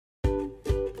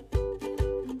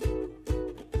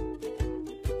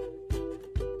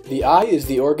The eye is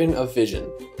the organ of vision.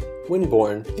 When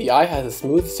born, the eye has a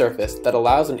smooth surface that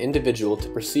allows an individual to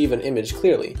perceive an image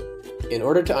clearly. In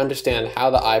order to understand how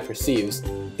the eye perceives,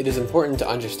 it is important to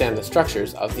understand the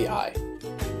structures of the eye.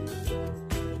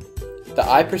 The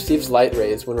eye perceives light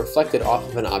rays when reflected off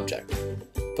of an object.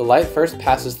 The light first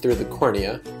passes through the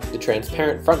cornea, the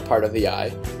transparent front part of the eye,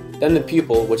 then the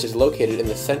pupil, which is located in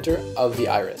the center of the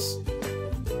iris.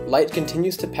 Light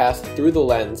continues to pass through the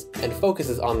lens and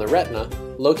focuses on the retina,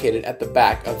 located at the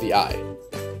back of the eye.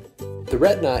 The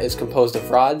retina is composed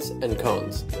of rods and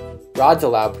cones. Rods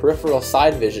allow peripheral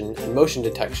side vision and motion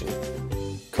detection.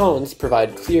 Cones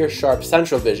provide clear, sharp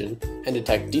central vision and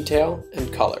detect detail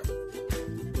and color.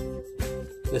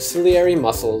 The ciliary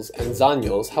muscles and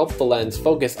zonules help the lens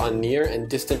focus on near and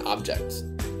distant objects.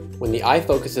 When the eye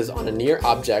focuses on a near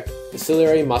object, the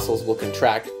ciliary muscles will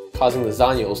contract, causing the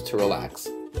zonules to relax.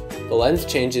 The lens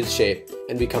changes shape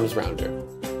and becomes rounder.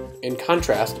 In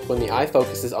contrast, when the eye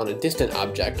focuses on a distant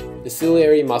object, the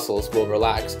ciliary muscles will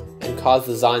relax and cause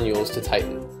the zonules to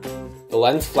tighten. The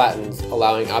lens flattens,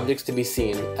 allowing objects to be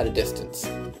seen at a distance.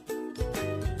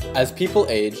 As people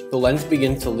age, the lens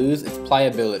begins to lose its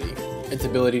pliability, its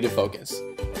ability to focus.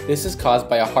 This is caused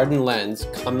by a hardened lens,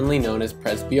 commonly known as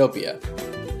presbyopia.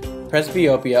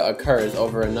 Presbyopia occurs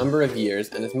over a number of years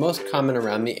and is most common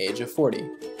around the age of 40.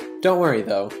 Don't worry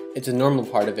though, it's a normal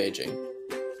part of aging.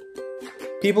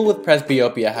 People with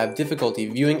presbyopia have difficulty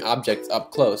viewing objects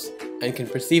up close and can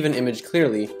perceive an image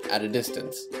clearly at a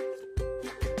distance.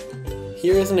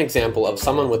 Here is an example of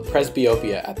someone with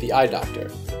presbyopia at the eye doctor.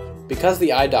 Because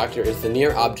the eye doctor is the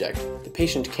near object, the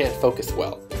patient can't focus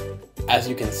well. As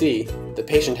you can see, the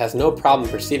patient has no problem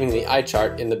perceiving the eye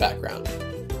chart in the background.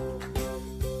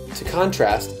 To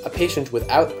contrast, a patient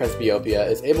without presbyopia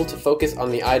is able to focus on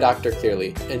the eye doctor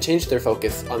clearly and change their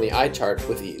focus on the eye chart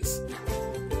with ease.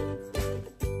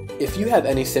 If you have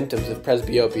any symptoms of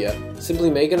presbyopia, simply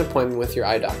make an appointment with your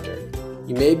eye doctor.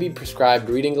 You may be prescribed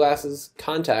reading glasses,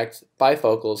 contacts,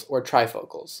 bifocals, or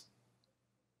trifocals.